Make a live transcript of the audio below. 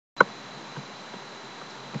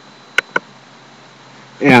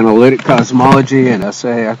Analytic Cosmology and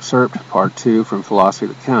Essay Excerpt, Part 2 from Philosophy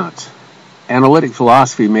That Counts. Analytic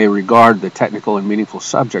philosophy may regard the technical and meaningful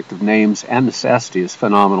subject of names and necessity as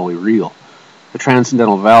phenomenally real. The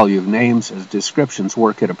transcendental value of names as descriptions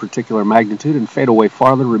work at a particular magnitude and fade away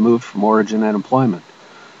farther removed from origin and employment.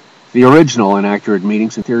 The original and accurate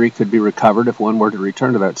meanings in theory could be recovered if one were to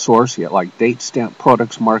return to that source, yet like date-stamped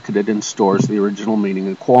products marketed in stores, the original meaning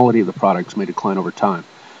and quality of the products may decline over time.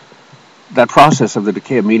 That process of the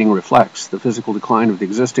decay of meaning reflects the physical decline of the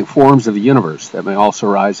existing forms of the universe that may also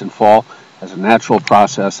rise and fall as a natural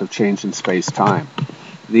process of change in space-time.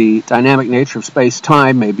 The dynamic nature of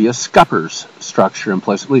space-time may be a Scupper's structure,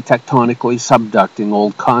 implicitly tectonically subducting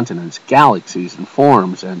old continents, galaxies, and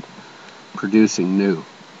forms, and producing new.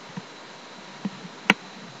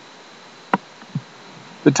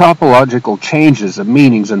 The topological changes of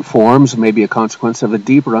meanings and forms may be a consequence of a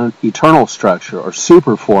deeper eternal structure or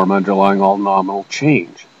superform underlying all nominal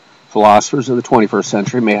change. Philosophers of the 21st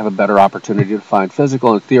century may have a better opportunity to find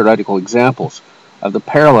physical and theoretical examples of the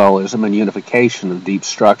parallelism and unification of deep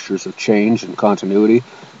structures of change and continuity,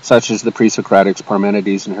 such as the pre-Socratics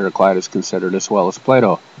Parmenides and Heraclitus considered, as well as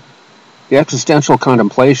Plato. The existential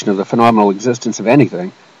contemplation of the phenomenal existence of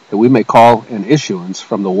anything that we may call an issuance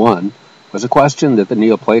from the One was a question that the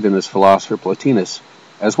neo-Platonist philosopher Plotinus,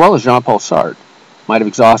 as well as Jean-Paul Sartre, might have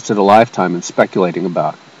exhausted a lifetime in speculating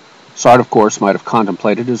about. Sartre, of course, might have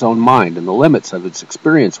contemplated his own mind and the limits of its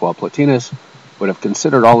experience, while Plotinus would have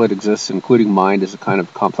considered all that exists, including mind, as a kind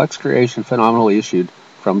of complex creation phenomenally issued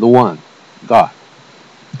from the One, God.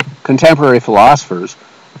 Contemporary philosophers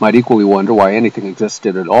might equally wonder why anything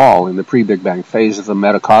existed at all in the pre-Big Bang phase of the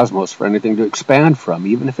metacosmos for anything to expand from,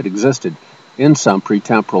 even if it existed in some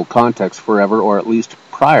pre-temporal context forever, or at least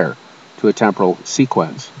prior to a temporal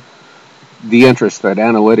sequence. The interest that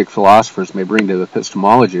analytic philosophers may bring to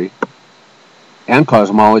epistemology and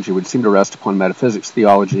cosmology would seem to rest upon metaphysics,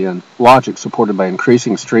 theology, and logic, supported by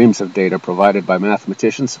increasing streams of data provided by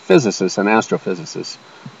mathematicians, physicists, and astrophysicists.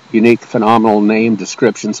 Unique phenomenal name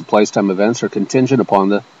descriptions of place-time events are contingent upon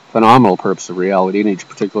the phenomenal purpose of reality and each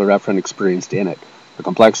particular efferent experienced in it. The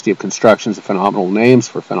complexity of constructions of phenomenal names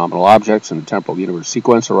for phenomenal objects in the temporal universe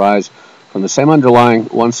sequence arise from the same underlying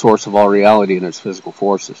one source of all reality and its physical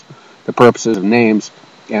forces. The purposes of names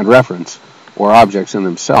and reference, or objects in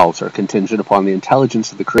themselves, are contingent upon the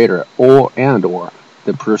intelligence of the creator or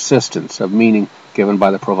the persistence of meaning given by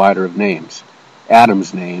the provider of names.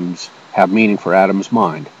 Adam's names have meaning for Adam's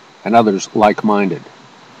mind, and others like-minded.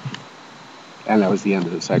 And that was the end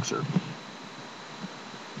of this excerpt.